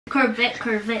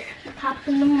Corvette.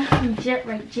 Popping them jet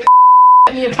right jet.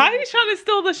 How are you trying to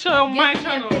steal the show on my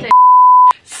channel?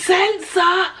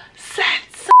 Censor.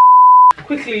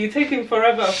 Quickly, you're taking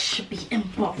forever. Should be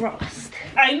embarrassed.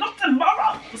 I'm not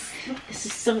embarrassed. This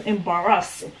is so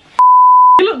embarrassing.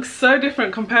 You look so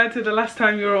different compared to the last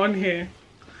time you were on here.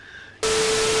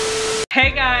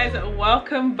 Hey guys,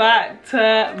 welcome back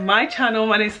to my channel.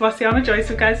 My name is Sebastiana Joyce.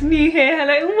 If you guys are new here,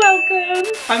 hello and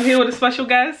welcome. I'm here with a special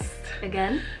guest.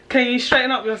 Again? Can you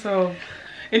straighten up yourself?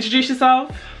 Introduce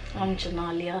yourself. I'm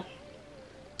Janalia.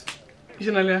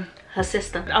 Janalia. Her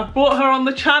sister. I brought her on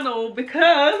the channel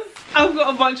because I've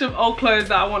got a bunch of old clothes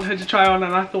that I want her to try on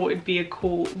and I thought it'd be a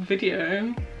cool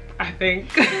video. I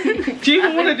think. Do you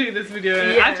even want to do this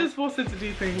video? Yeah. I just wanted to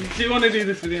do things. Do you want to do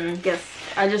this video? Yes.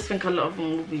 I just think a lot of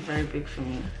them will be very big for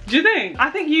me. Do you think? I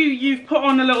think you've put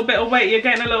on a little bit of weight. You're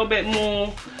getting a little bit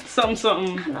more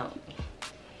something. No.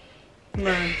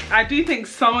 No. I do think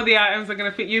some of the items are going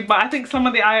to fit you, but I think some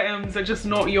of the items are just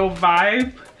not your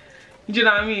vibe. Do you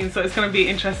know what I mean? So it's going to be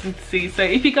interesting to see. So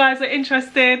if you guys are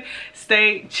interested,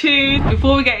 stay tuned.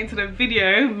 Before we get into the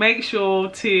video, make sure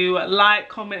to like,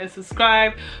 comment and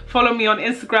subscribe. Follow me on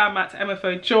Instagram at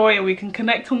MFOJoy and we can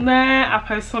connect on there. I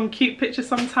post some cute pictures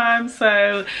sometimes,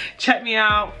 so check me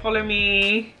out, follow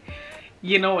me.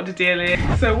 You know what the deal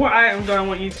is. So what item do I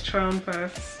want you to try on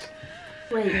first?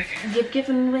 Wait, you've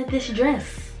given me this dress.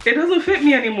 It doesn't fit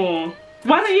me anymore.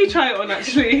 Why don't you try it on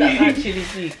actually? That's actually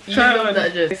sweet. You love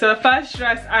that dress. So the first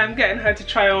dress I'm getting her to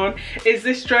try on is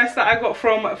this dress that I got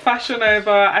from Fashion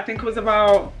Nova. I think it was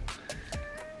about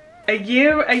a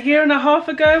year and a half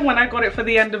ago when I got it for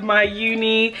the end of my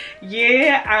uni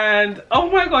year, and oh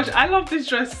my gosh, I love this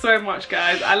dress so much,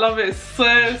 guys. I love it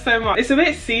so much. It's a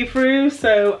bit see-through,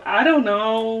 so I don't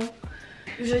know.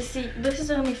 You see, this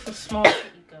is only for small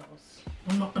girls.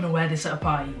 I'm not gonna wear this at a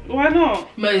party. Why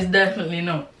not? Most definitely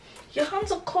not. Your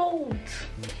hands are cold.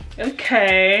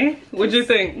 Okay, what do you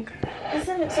think?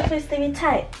 Isn't it supposed to be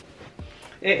tight?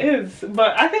 It is,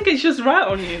 but I think it's just right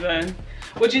on you then.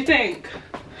 What do you think?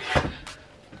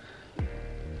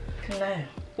 No.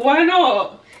 Why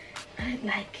not? I don't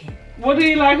like it. What do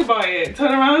you like about it?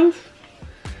 Turn around.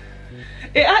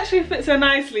 It actually fits her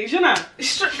nicely, Jana.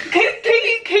 Can you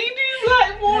do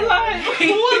like more like what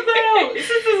the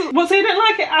hell? What, so you don't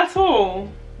like it at all?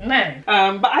 No.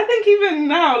 But I think even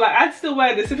now, like, I'd still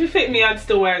wear this. If it fit me, I'd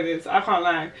still wear this. I can't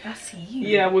lie. That's you.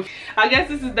 Yeah, I guess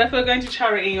this is definitely going to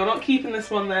charity. You're not keeping this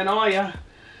one then, are ya?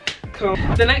 Cool.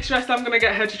 The next dress I'm gonna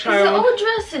get her to try on. These are all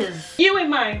dresses. You in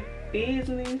my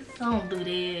business. Don't do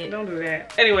that. Don't do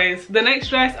that. Anyways, the next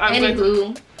dress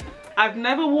I've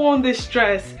never worn this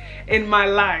dress in my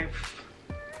life.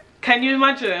 Can you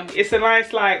imagine? It's a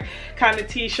nice like kind of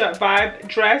t-shirt vibe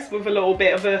dress with a little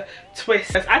bit of a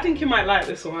twist. I think you might like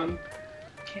this one.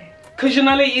 Okay. Cause you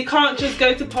know, like, you can't just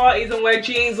go to parties and wear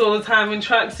jeans all the time and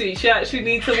tracksuits. You actually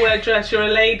need to wear a dress. You're a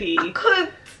lady. I could.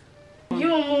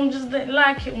 Your mom just didn't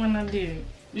like it when I do.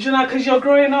 You know, cause you're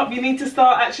growing up, you need to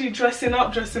start actually dressing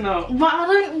up. But I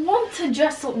don't want to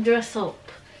dress up.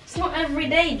 It's not every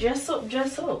day. Dress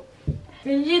up.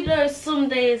 And you know, some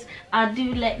days I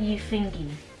do let you thingy.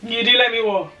 You do let me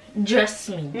what? Dress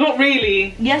me. Not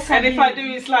really. Yes, I do. And if I do,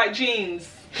 it's like jeans,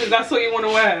 because that's what you want to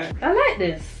wear. I like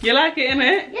this. You like it,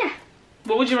 innit? Yeah.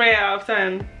 What would you rate it out of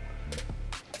 10?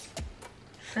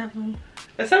 7.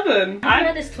 A 7? I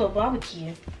wear this to a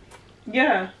barbecue.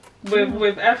 Yeah.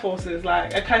 With Air Forces,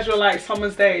 like a casual like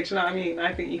summer's day, do you know what I mean?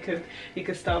 I think you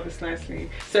could style this nicely.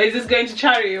 So is this going to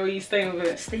charity or are you staying with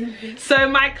it? Staying with it. So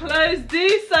my clothes do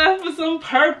serve for some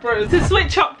purpose. To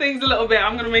switch up things a little bit,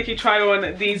 I'm gonna make you try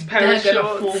on these pair of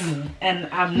shorts. And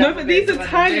I'm no, but these are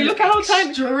tiny. Look at how tiny.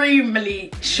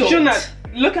 Extremely short. Shouldn't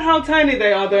look at how tiny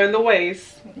they are though in the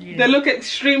waist. Yeah. They look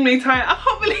extremely tiny. I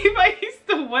can't believe I used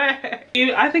to wear.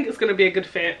 I think it's gonna be a good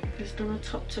fit. Is there a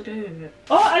top to go with it?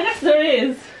 Oh, I guess there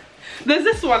is. There's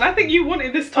this one. I think you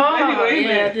wanted this top anyway.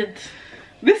 Yeah, I did.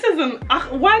 This isn't.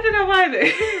 Why did I buy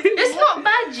this? It's not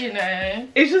bad, you know.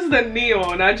 It's just the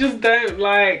neon. I just don't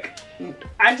like.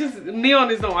 Neon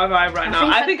is not my vibe right now.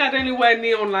 I think I'd only wear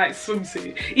neon like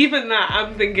swimsuit. Even that,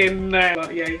 I'm thinking no.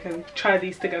 But yeah, you can try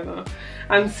these together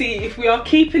and see if we are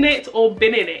keeping it or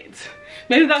binning it.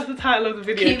 Maybe that's the title of the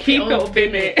video. Keep it or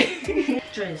bin it.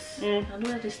 Dress. I'd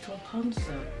wear this to a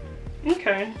concert.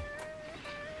 Okay.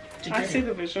 I see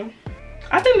the vision.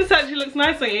 I think this actually looks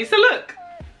nice on you. So look.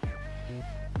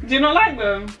 Do you not like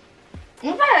them?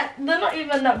 In fact, they're not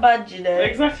even that bad, you know.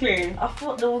 Exactly. I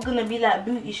thought they were gonna be like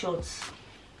booty shorts.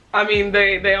 I mean,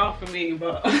 they are for me,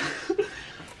 but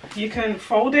you can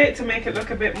fold it to make it look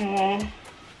a bit more. Do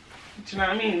you know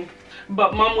what I mean?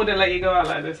 But mum wouldn't let you go out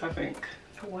like this, I think.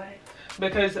 Why?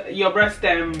 because your breast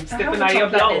stem sticking out your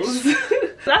blouse.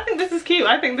 I think this is cute.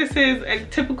 I think this is a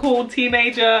typical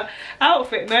teenager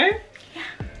outfit, no?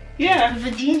 Yeah. With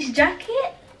a jeans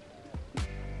jacket?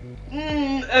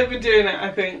 Overdoing it,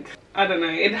 I think. I don't know.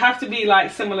 It'd have to be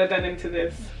like similar denim to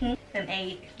this. An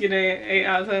 8. You know, 8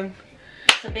 out of 10.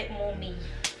 It's a bit more me.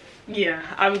 Yeah,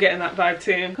 I'm getting that vibe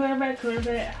too.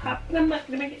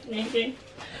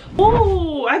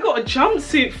 Oh, I got a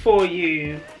jumpsuit for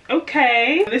you.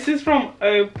 Okay, this is from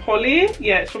Opoly.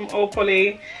 Yeah, it's from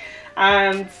Opoly.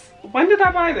 And when did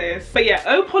I buy this? But yeah,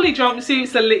 Opoly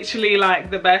jumpsuits are literally like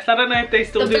the best. I don't know if they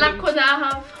still do them. The black one I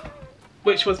have.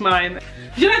 Which was mine.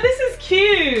 You know, this is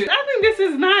cute. I think this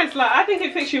is nice. Like, I think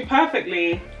it fits you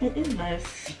perfectly. It is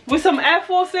nice. With some Air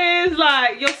Forces,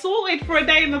 like, you're sorted for a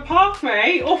day in the park,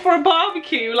 mate. Or for a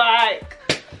barbecue, like,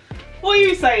 what are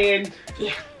you saying?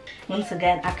 Yeah. Once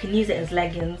again, I can use it as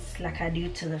leggings like I do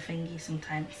to the thingy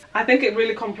sometimes. I think it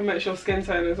really complements your skin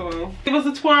tone as well. Give us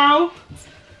a twirl.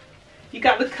 You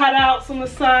got the cutouts on the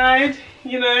side,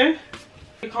 you know.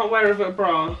 You can't wear it with a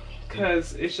bra,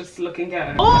 because it's just looking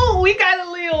ghetto. Oh, we got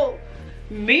a little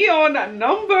neon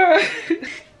number.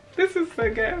 This is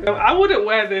so good. I wouldn't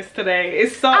wear this today.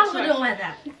 It's such I wouldn't wear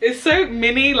that. It's so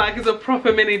mini, like it's a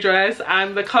proper mini dress,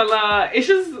 and the colour, it's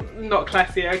just not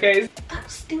classy, okay?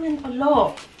 That's doing a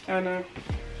lot. I know.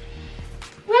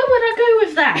 Where would I go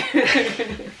with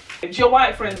that? Your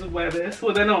white friends would wear this,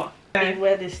 would they not? They'd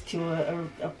wear this to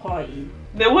a party.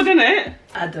 They wouldn't, it?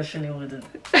 I definitely wouldn't.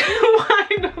 Why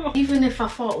not? Even if I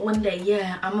thought one day,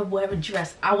 yeah, I'm gonna wear a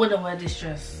dress, I wouldn't wear this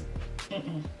dress.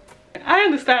 I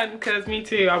understand, because me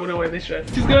too, I wouldn't wear this dress.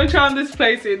 She's gonna try on this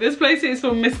playsuit. This playsuit is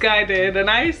from Misguided, and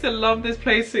I used to love this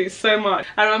playsuit so much.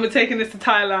 I remember taking this to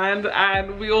Thailand,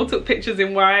 and we all took pictures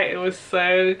in white. It was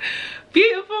so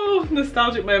beautiful,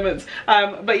 nostalgic moments.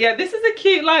 But yeah, this is a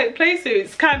cute like playsuit.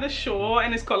 It's kind of short,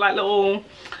 and it's got like little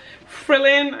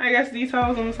frilling, I guess,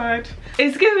 details on the side.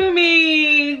 It's giving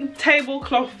me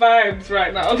tablecloth vibes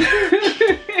right now.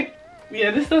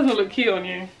 Yeah, this doesn't look cute on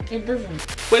you. It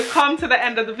doesn't. We've come to the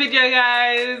end of the video,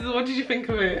 guys. What did you think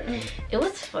of it? It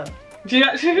was fun. Do you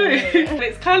actually? Yeah.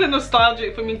 It's kind of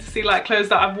nostalgic for me to see like clothes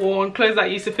that I've worn, clothes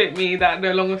that used to fit me that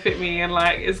no longer fit me, and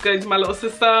like it's going to my little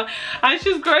sister, and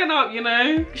she's growing up, you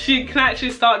know. She can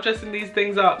actually start dressing these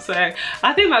things up, so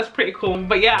I think that's pretty cool.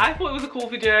 But yeah, I thought it was a cool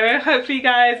video. Hopefully you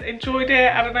guys enjoyed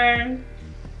it. I don't know.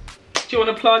 Do you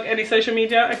want to plug any social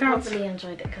media accounts? I really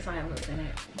enjoyed it because I was in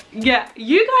it. Yeah,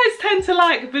 you guys tend to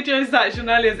like videos that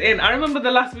Janelia's in. I remember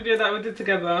the last video that we did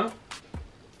together,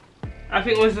 I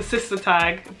think it was the sister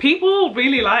tag. People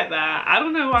really like that. I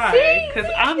don't know why, because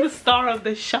I'm the star of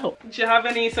this show. Do you have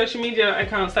any social media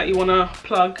accounts that you want to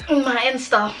plug? My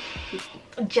Insta,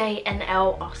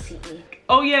 JNLRCE.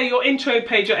 Oh yeah, your intro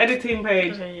page, your editing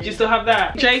page. Do you still have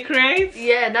that? J Creates?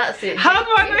 Yeah, that's it. How do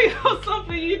I know your stuff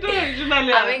and you don't,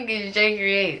 Janelia? I think it's J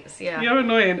Creates, yeah. You're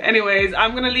annoying. Anyways,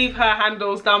 I'm going to leave her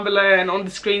handles down below and on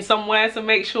the screen somewhere, so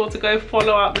make sure to go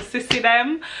follow up the sissy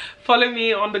them. Follow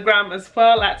me on the gram as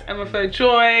well at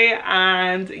MFOJoy,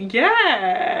 and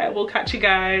yeah, we'll catch you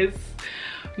guys.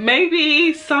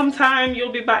 Maybe sometime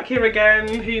you'll be back here again,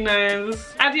 who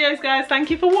knows. Adios guys, thank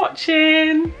you for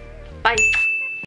watching. Bye.